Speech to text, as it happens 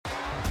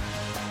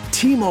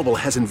T-Mobile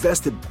has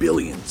invested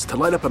billions to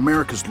light up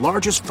America's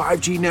largest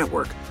 5G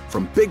network,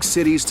 from big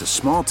cities to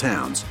small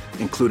towns,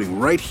 including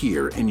right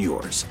here in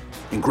yours.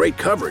 And great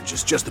coverage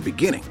is just the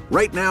beginning.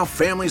 Right now,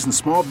 families and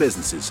small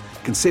businesses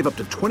can save up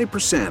to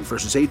 20%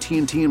 versus AT&T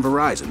and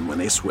Verizon when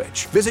they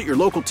switch. Visit your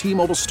local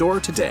T-Mobile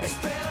store today.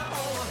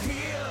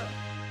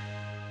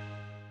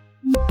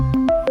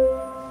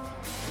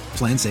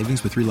 Plan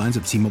savings with 3 lines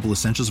of T-Mobile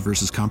Essentials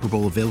versus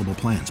comparable available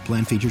plans.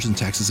 Plan features and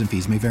taxes and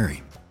fees may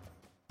vary.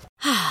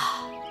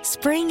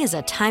 Spring is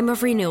a time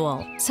of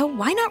renewal, so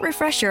why not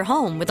refresh your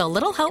home with a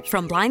little help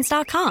from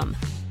Blinds.com?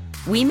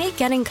 We make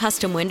getting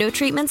custom window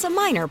treatments a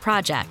minor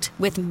project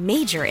with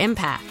major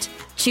impact.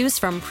 Choose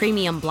from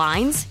premium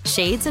blinds,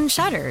 shades, and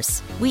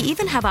shutters. We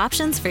even have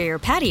options for your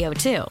patio,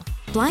 too.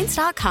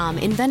 Blinds.com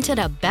invented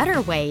a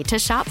better way to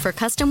shop for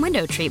custom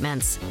window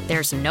treatments.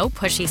 There's no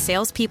pushy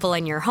salespeople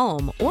in your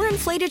home or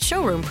inflated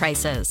showroom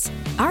prices.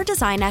 Our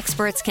design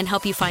experts can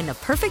help you find the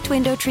perfect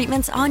window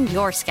treatments on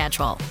your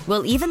schedule.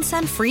 We'll even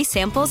send free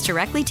samples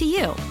directly to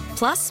you.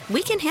 Plus,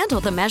 we can handle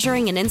the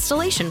measuring and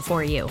installation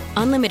for you.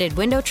 Unlimited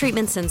window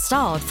treatments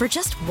installed for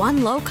just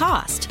one low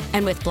cost.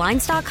 And with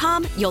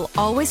Blinds.com, you'll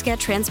always get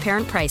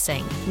transparent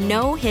pricing.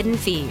 No hidden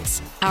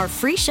fees. Our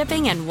free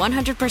shipping and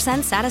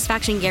 100%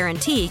 satisfaction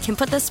guarantee can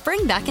put the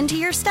spring back into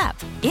your step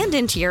and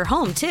into your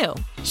home, too.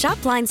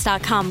 Shop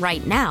Blinds.com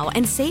right now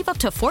and save up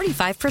to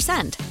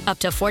 45%. Up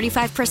to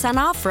 45%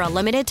 off for a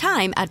limited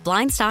time at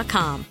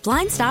Blinds.com.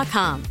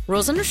 Blinds.com.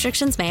 Rules and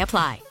restrictions may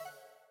apply.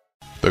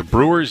 The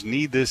Brewers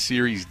need this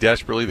series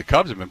desperately. The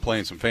Cubs have been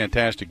playing some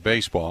fantastic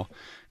baseball.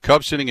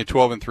 Cubs sitting at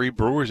 12-3,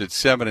 Brewers at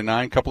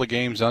 7-9, couple of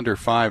games under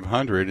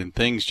 500, and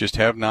things just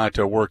have not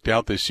worked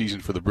out this season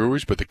for the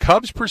Brewers. But the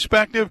Cubs'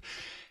 perspective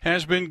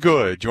has been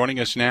good. Joining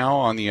us now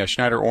on the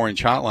Schneider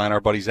Orange Hotline,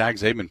 our buddy Zach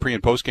Zaidman, pre-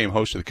 and post-game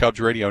host of the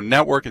Cubs Radio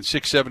Network and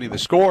 670 The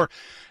Score.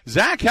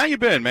 Zach, how you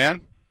been,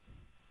 man?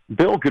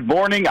 Bill, good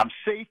morning. I'm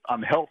safe,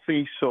 I'm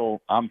healthy, so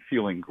I'm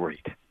feeling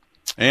great.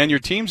 And your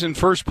team's in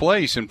first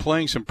place and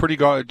playing some pretty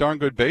darn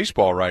good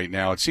baseball right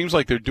now. It seems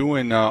like they're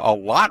doing a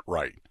lot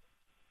right.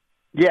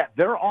 Yeah,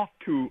 they're off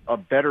to a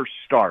better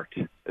start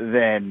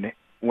than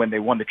when they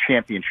won the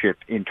championship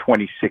in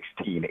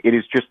 2016. It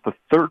is just the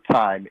third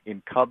time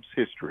in Cubs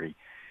history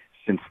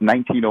since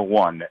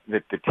 1901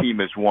 that the team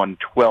has won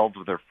 12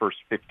 of their first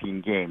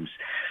 15 games.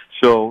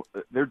 So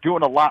they're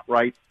doing a lot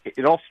right.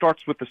 It all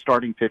starts with the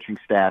starting pitching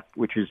staff,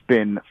 which has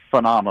been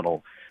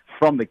phenomenal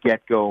from the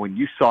get-go, and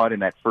you saw it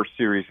in that first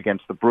series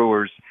against the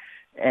Brewers.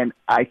 And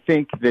I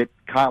think that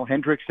Kyle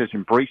Hendricks has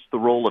embraced the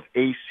role of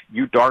ace.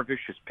 Yu Darvish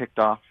has picked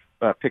up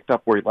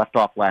where he left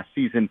off last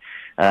season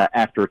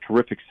after a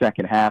terrific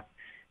second half.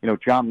 You know,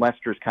 John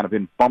Lester's kind of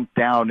been bumped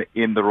down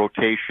in the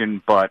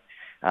rotation, but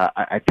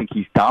I think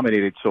he's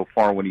dominated so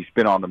far when he's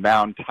been on the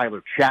mound.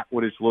 Tyler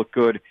Chatwood has looked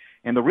good.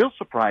 And the real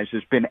surprise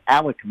has been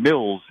Alec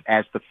Mills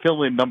as the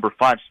fill-in number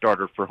 5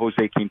 starter for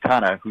Jose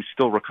Quintana, who's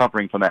still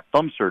recovering from that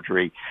thumb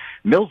surgery.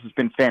 Mills has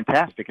been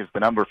fantastic as the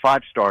number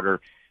 5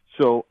 starter.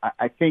 So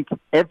I think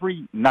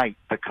every night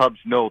the Cubs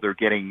know they're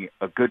getting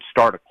a good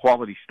start, a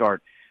quality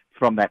start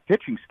from that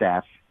pitching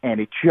staff,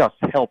 and it just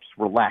helps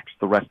relax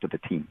the rest of the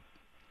team.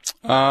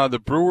 The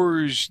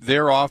Brewers,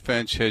 their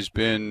offense has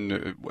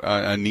been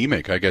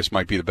anemic, I guess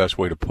might be the best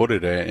way to put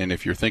it. And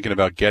if you're thinking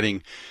about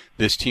getting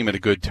this team at a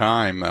good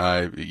time,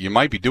 you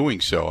might be doing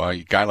so. A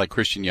guy like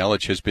Christian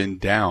Yelich has been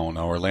down.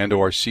 Orlando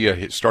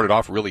Arcia started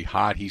off really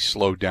hot. He's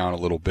slowed down a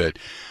little bit.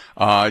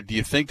 Do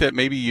you think that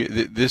maybe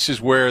this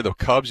is where the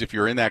Cubs, if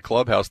you're in that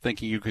clubhouse,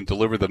 thinking you can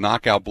deliver the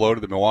knockout blow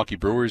to the Milwaukee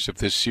Brewers if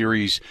this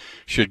series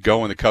should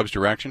go in the Cubs'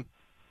 direction?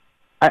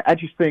 I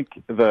just think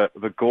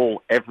the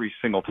goal every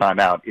single time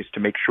out is to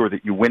make sure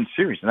that you win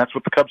series, and that's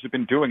what the Cubs have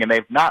been doing, and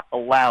they've not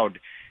allowed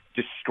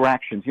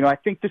distractions. You know, I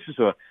think this is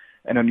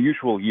an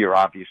unusual year,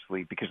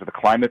 obviously, because of the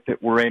climate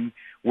that we're in,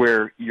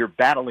 where you're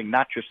battling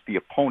not just the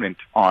opponent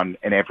on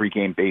an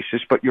every-game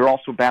basis, but you're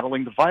also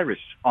battling the virus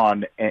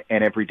on an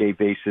everyday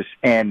basis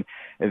and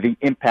the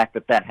impact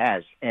that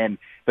has. And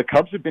the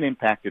Cubs have been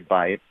impacted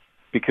by it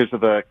because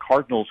of the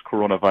Cardinals'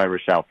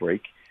 coronavirus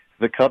outbreak.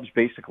 The Cubs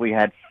basically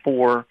had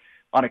 4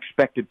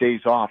 unexpected days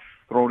off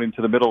thrown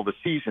into the middle of the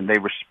season. They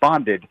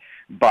responded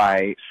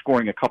by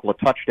scoring a couple of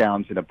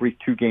touchdowns in a brief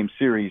 2-game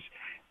series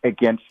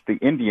against the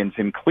Indians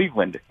in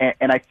Cleveland.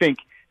 And I think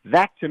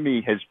that, to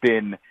me, has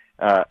been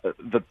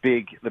the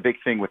big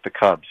thing with the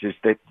Cubs, is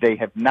that they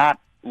have not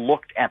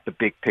looked at the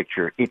big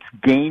picture. It's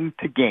game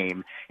to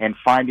game and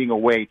finding a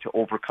way to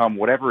overcome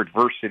whatever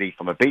adversity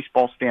from a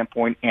baseball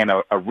standpoint and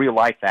a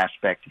real-life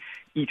aspect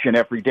each and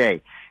every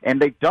day.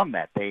 And they've done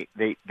that.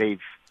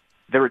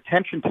 Their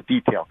attention to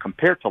detail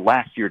compared to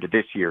last year to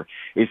this year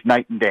is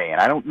night and day.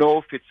 And I don't know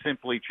if it's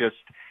simply just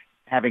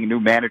having a new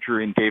manager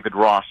in David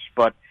Ross,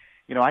 but,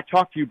 you know, I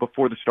talked to you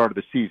before the start of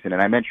the season,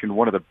 and I mentioned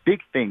one of the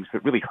big things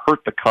that really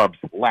hurt the Cubs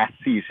last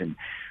season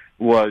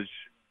was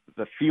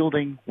the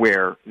fielding,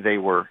 where they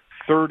were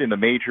 3rd in the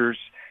majors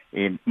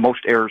in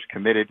most errors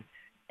committed.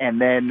 And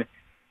then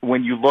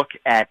when you look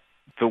at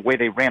the way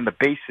they ran the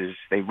bases,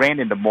 they ran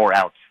into more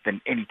outs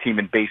than any team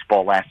in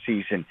baseball last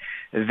season.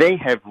 They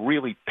have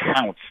really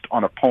pounced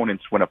on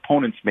opponents when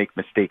opponents make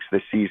mistakes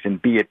this season,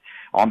 be it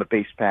on the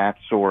base paths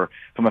or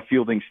from a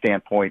fielding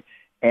standpoint.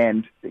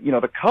 And,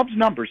 the Cubs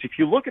numbers, if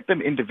you look at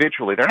them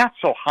individually, they're not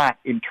so hot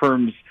in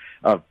terms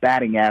of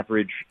batting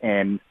average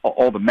and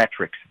all the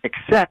metrics,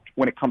 except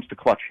when it comes to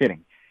clutch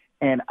hitting.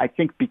 And I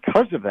think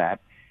because of that,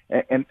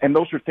 and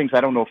those are things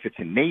I don't know if it's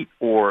innate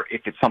or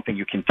if it's something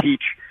you can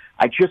teach,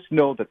 I just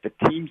know that the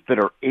teams that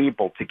are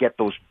able to get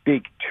those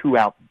big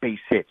two-out base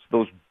hits,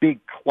 those big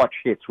clutch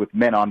hits with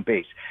men on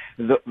base,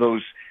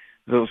 those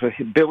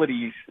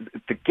abilities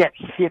to get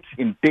hits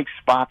in big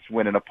spots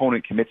when an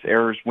opponent commits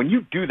errors, when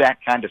you do that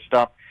kind of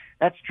stuff,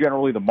 that's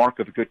generally the mark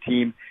of a good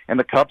team, and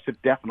the Cubs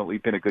have definitely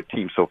been a good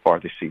team so far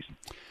this season.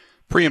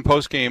 Pre- and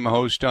post-game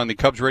host on the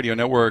Cubs Radio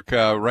Network,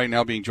 right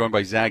now being joined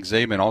by Zach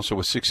Zaidman, also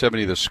with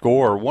 670 The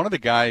Score. One of the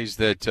guys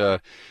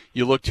that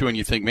you look to and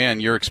you think, man,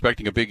 you're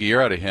expecting a big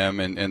year out of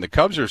him, and the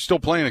Cubs are still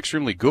playing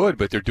extremely good,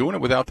 but they're doing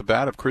it without the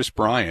bat of Kris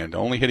Bryant,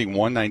 only hitting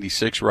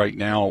 196 right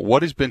now.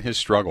 What has been his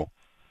struggle?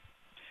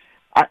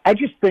 I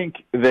just think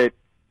that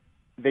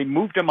they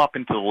moved him up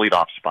into the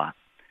leadoff spot.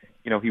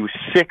 He was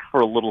sick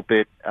for a little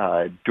bit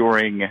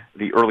during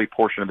the early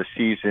portion of the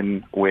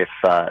season with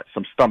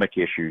some stomach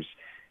issues.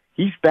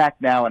 He's back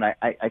now, and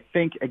I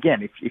think,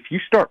 again, if you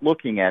start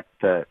looking at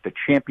the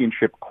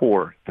championship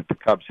core that the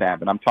Cubs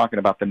have, and I'm talking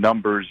about the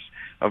numbers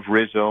of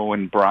Rizzo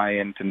and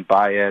Bryant and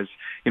Baez,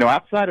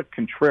 outside of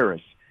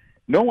Contreras,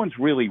 no one's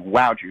really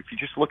wowed you if you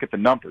just look at the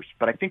numbers.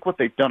 But I think what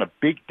they've done a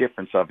big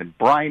difference of, and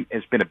Bryant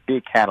has been a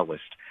big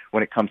catalyst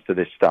when it comes to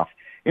this stuff,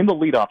 in the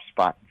leadoff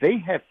spot, they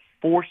have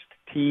forced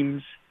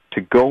teams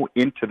to go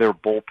into their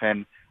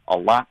bullpen a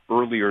lot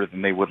earlier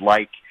than they would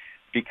like,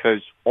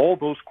 because all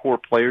those core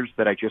players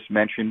that I just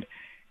mentioned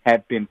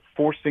have been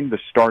forcing the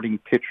starting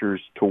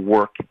pitchers to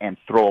work and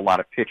throw a lot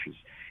of pitches.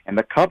 And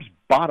the Cubs'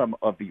 bottom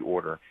of the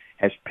order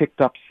has picked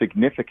up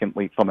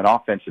significantly from an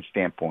offensive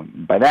standpoint.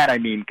 And by that I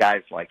mean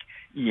guys like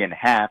Ian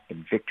Happ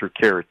and Victor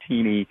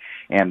Caratini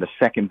and the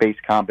second base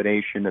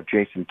combination of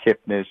Jason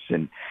Kipnis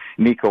and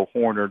Nico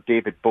Horner,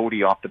 David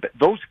Bodie off the bat.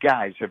 Those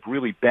guys have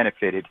really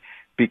benefited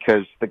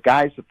because the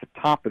guys at the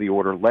top of the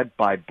order, led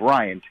by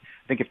Bryant,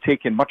 I think have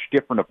taken much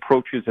different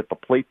approaches at the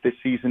plate this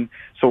season.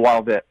 So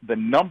while the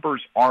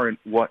numbers aren't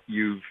what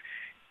you've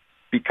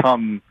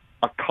become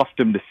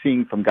accustomed to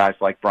seeing from guys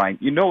like Bryant,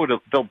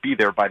 they'll be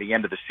there by the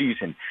end of the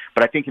season.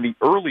 But I think in the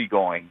early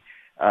going,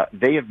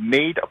 they have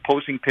made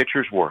opposing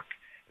pitchers work.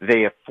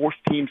 They have forced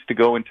teams to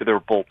go into their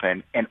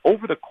bullpen. And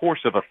over the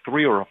course of a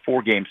 3 or a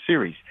 4 game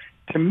series,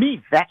 to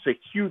me, that's a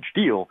huge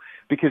deal,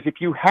 because if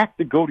you have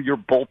to go to your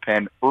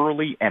bullpen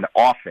early and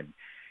often,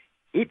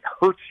 it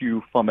hurts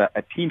you from a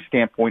team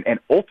standpoint. And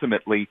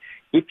ultimately,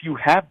 if you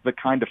have the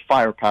kind of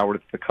firepower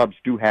that the Cubs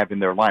do have in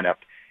their lineup,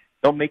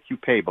 they'll make you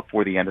pay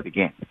before the end of the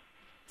game.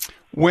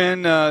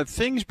 When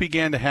things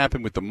began to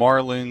happen with the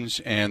Marlins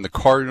and the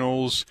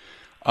Cardinals,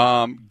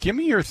 give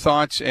me your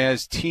thoughts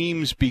as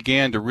teams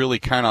began to really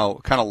kind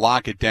of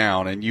lock it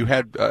down. And you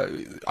had,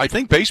 I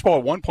think baseball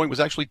at one point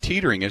was actually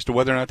teetering as to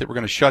whether or not they were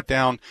going to shut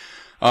down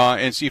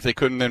and see if they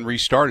couldn't then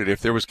restart it, if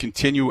there was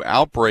continued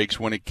outbreaks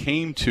when it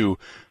came to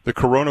the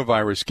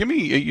coronavirus.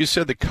 You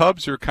said the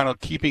Cubs are kind of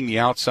keeping the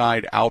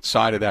outside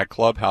of that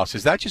clubhouse.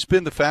 Has that just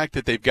been the fact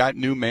that they've got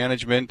new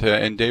management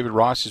and David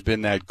Ross has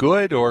been that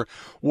good, or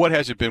what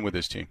has it been with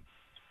this team?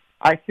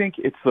 I think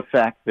it's the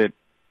fact that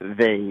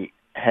they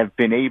have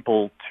been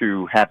able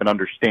to have an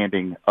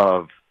understanding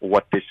of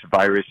what this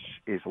virus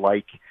is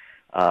like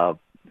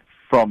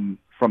from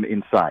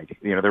inside.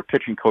 Their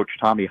pitching coach,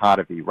 Tommy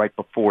Hotovy, right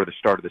before the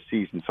start of the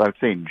season, so I would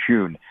say in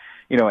June,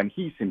 and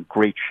he's in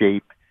great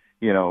shape,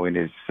 he's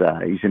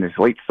in his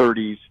late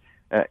 30s,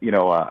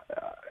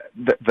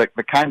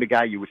 the kind of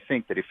guy you would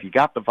think that if he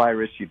got the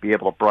virus, you'd be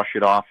able to brush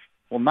it off.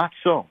 Well, not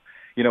so.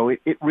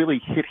 It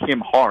really hit him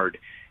hard,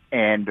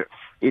 and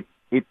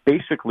it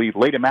basically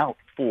laid him out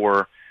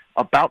for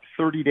about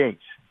 30 days,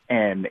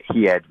 and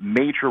he had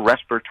major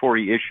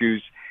respiratory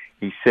issues.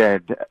 He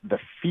said the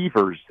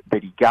fevers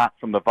that he got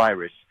from the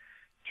virus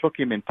took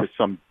him into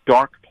some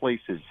dark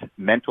places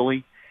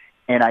mentally,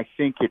 and I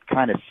think it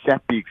kind of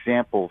set the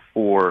example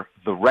for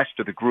the rest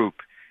of the group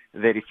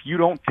that if you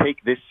don't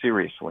take this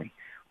seriously,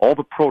 all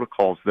the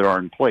protocols that are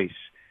in place,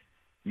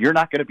 you're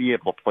not going to be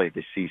able to play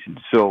this season.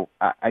 So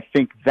I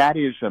think that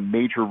is a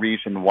major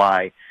reason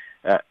why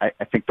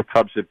I think the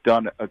Cubs have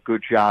done a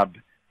good job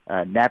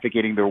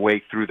navigating their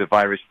way through the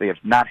virus. They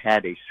have not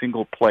had a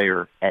single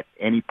player at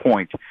any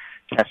point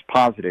test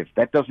positive.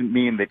 That doesn't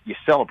mean that you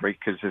celebrate,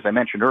 because as I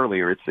mentioned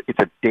earlier, it's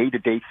a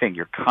day-to-day thing.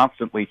 You're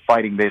constantly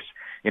fighting this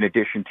in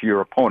addition to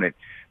your opponent.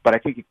 But I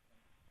think in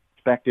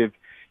perspective,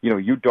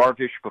 Yu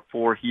Darvish,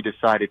 before he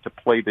decided to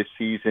play this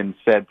season,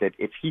 said that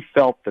if he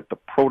felt that the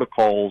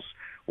protocols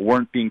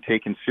weren't being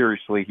taken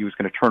seriously, he was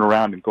going to turn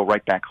around and go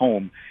right back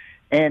home.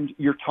 And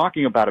you're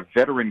talking about a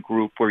veteran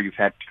group where you've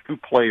had 2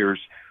 players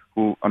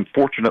who,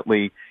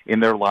 unfortunately, in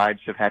their lives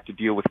have had to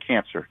deal with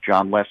cancer,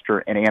 John Lester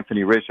and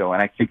Anthony Rizzo.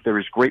 And I think there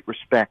is great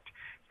respect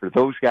for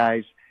those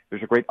guys,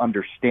 There's a great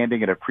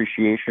understanding and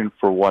appreciation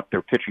for what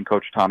their pitching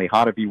coach, Tommy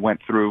Hotovy, went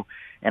through.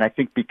 And I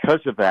think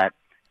because of that,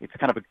 it's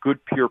kind of a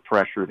good peer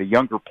pressure. The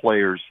younger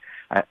players,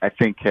 I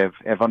think, have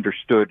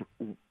understood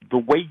the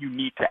way you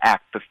need to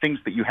act, the things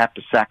that you have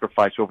to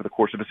sacrifice over the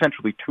course of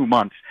essentially 2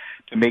 months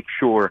to make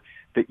sure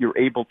that you're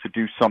able to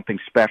do something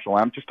special.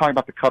 I'm just talking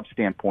about the Cubs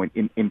standpoint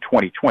in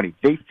 2020.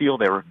 They feel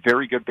they're a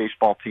very good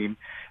baseball team.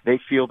 They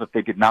feel that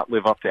they did not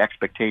live up to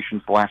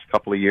expectations the last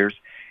couple of years.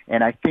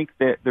 And I think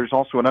that there's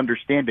also an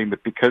understanding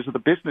that because of the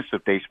business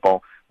of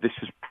baseball, this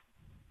is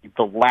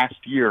the last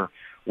year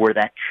where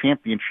that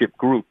championship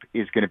group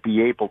is going to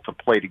be able to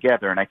play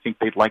together, and I think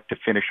they'd like to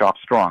finish off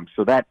strong.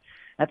 So that's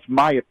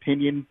my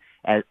opinion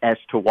as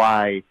to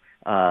why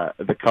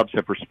the Cubs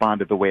have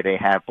responded the way they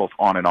have, both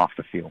on and off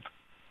the field.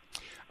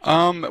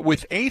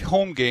 With 8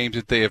 home games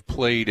that they have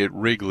played at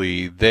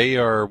Wrigley, they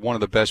are one of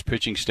the best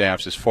pitching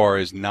staffs as far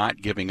as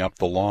not giving up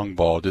the long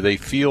ball. Do they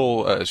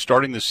feel,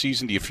 starting the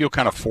season, do you feel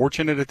kind of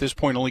fortunate at this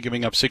point, only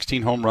giving up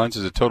 16 home runs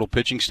as a total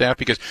pitching staff?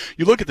 Because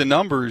you look at the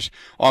numbers,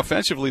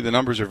 offensively, the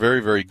numbers are very,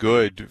 very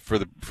good for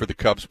the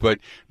Cubs, but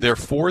they're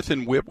 4th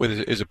in WHIP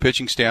as a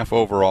pitching staff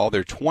overall.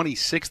 They're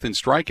 26th in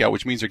strikeout,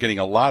 which means they're getting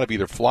a lot of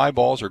either fly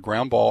balls or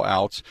ground ball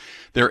outs.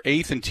 They're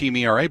 8th in team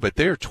ERA, but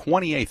they're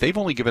 28th. They've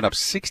only given up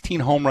 16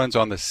 home runs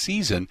on the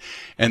season,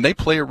 and they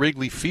play at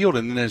Wrigley Field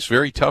in this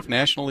very tough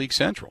National League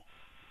Central.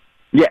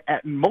 Yeah,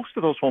 most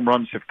of those home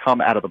runs have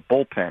come out of the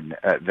bullpen.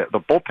 The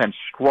bullpen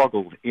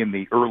struggled in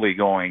the early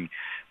going,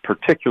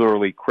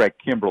 particularly Craig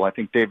Kimbrell. I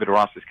think David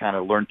Ross has kind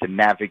of learned to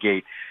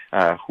navigate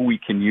who he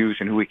can use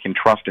and who he can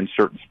trust in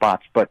certain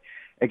spots. But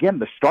again,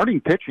 the starting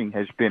pitching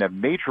has been a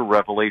major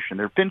revelation.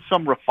 There have been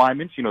some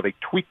refinements. You know, they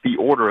tweaked the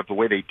order of the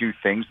way they do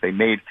things. They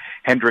made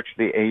Hendricks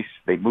the ace.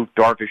 They moved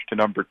Darvish to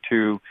number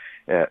 2.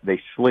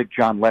 They slid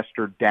John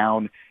Lester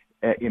down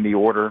in the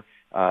order.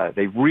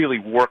 They really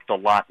worked a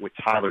lot with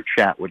Tyler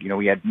Chatwood. You know,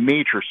 he had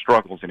major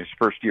struggles in his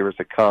first year as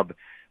a Cub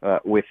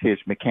with his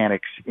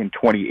mechanics in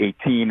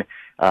 2018.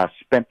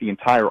 Spent the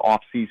entire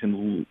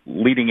offseason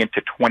leading into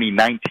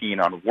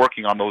 2019 on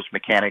working on those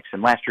mechanics.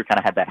 And last year kind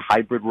of had that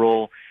hybrid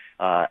role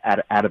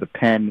out of the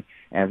pen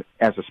as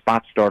a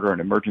spot starter, an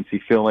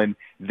emergency fill-in.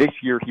 This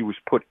year he was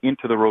put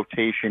into the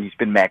rotation. He's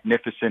been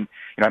magnificent.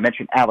 You know, I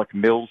mentioned Alec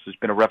Mills has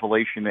been a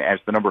revelation as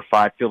the number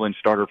 5 fill-in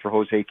starter for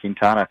Jose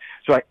Quintana.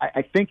 So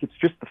I think it's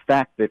just the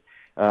fact that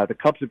the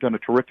Cubs have done a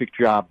terrific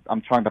job.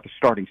 I'm talking about the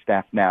starting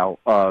staff now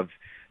of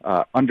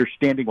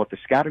understanding what the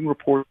scouting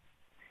report.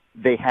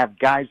 They have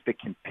guys that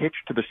can pitch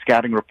to the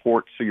scouting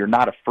report, so you're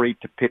not afraid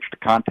to pitch to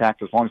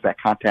contact as long as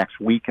that contact's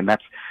weak, and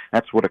that's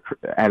what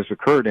has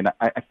occurred. And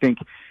I think,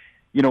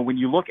 you know, when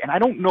you look, and I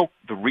don't know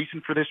the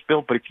reason for this,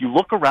 Bill, but if you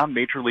look around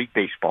Major League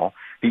Baseball,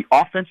 the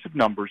offensive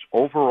numbers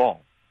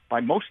overall by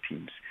most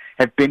teams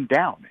have been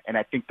down. And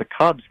I think the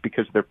Cubs,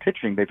 because of their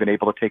pitching, they've been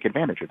able to take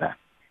advantage of that.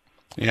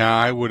 Yeah,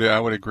 I would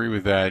agree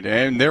with that.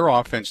 And their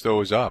offense, though,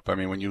 is up. I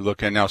mean, when you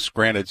look at now,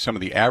 granted, some of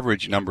the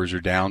average numbers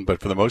are down, but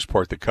for the most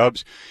part, the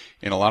Cubs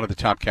in a lot of the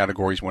top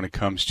categories when it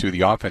comes to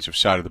the offensive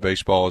side of the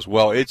baseball as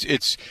well. It's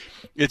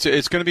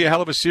going to be a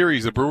hell of a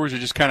series. The Brewers are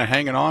just kind of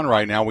hanging on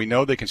right now. We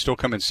know they can still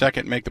come in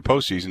second and make the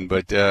postseason,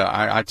 but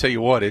I tell you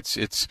what,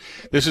 this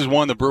is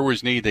one the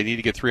Brewers need. They need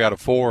to get 3 out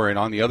of 4, and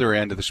on the other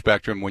end of the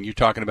spectrum, when you're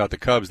talking about the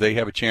Cubs, they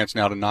have a chance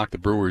now to knock the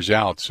Brewers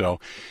out. So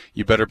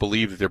you better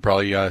believe that they're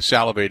probably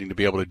salivating to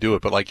be able to do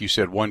it. But like you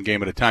said, one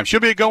game at a time.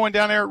 Should be going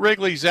down there at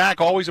Wrigley. Zach,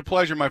 always a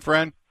pleasure, my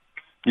friend.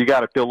 You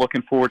got it, Bill.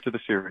 Looking forward to the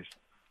series.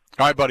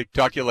 All right, buddy.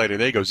 Talk to you later.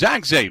 There you go.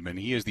 Zach Zaidman.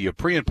 He is the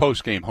pre- and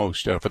post-game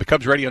host for the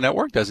Cubs Radio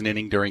Network. Does an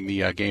inning during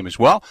the game as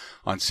well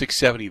on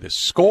 670 The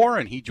Score,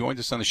 and he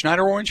joins us on the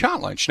Schneider Orange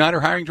Hotline.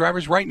 Schneider hiring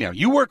drivers right now.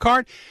 You work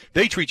hard,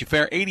 they treat you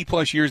fair.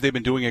 80-plus years they've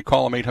been doing it.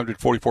 Call them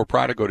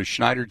 844-PRIDE. Go to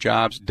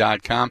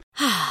SchneiderJobs.com.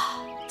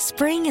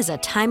 Spring is a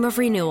time of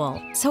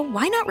renewal, so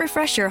why not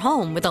refresh your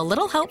home with a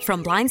little help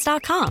from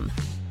Blinds.com?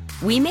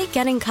 We make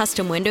getting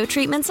custom window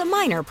treatments a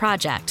minor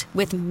project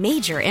with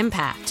major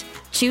impact.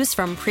 Choose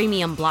from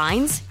premium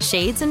blinds,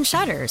 shades, and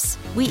shutters.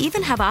 We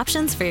even have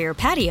options for your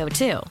patio,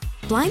 too.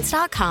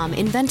 Blinds.com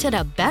invented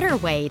a better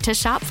way to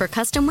shop for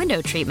custom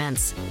window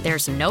treatments.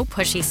 There's no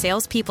pushy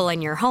salespeople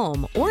in your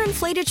home or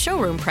inflated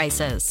showroom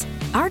prices.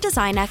 Our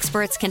design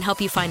experts can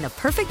help you find the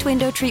perfect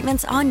window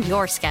treatments on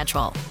your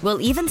schedule.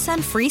 We'll even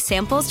send free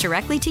samples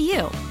directly to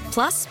you.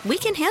 Plus, we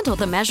can handle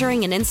the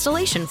measuring and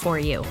installation for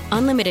you.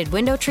 Unlimited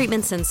window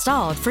treatments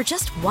installed for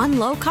just one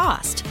low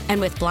cost. And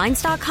with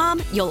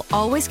Blinds.com, you'll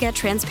always get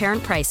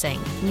transparent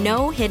pricing.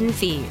 No hidden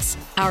fees.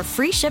 Our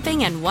free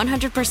shipping and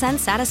 100%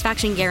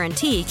 satisfaction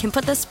guarantee can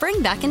put the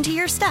spring back into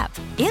your step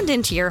and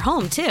into your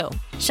home, too.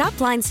 Shop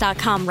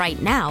Blinds.com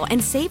right now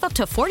and save up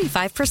to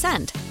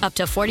 45%. Up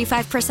to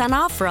 45%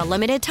 off for a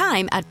limited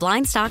time at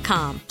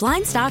Blinds.com.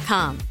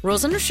 Blinds.com.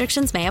 Rules and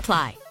restrictions may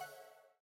apply.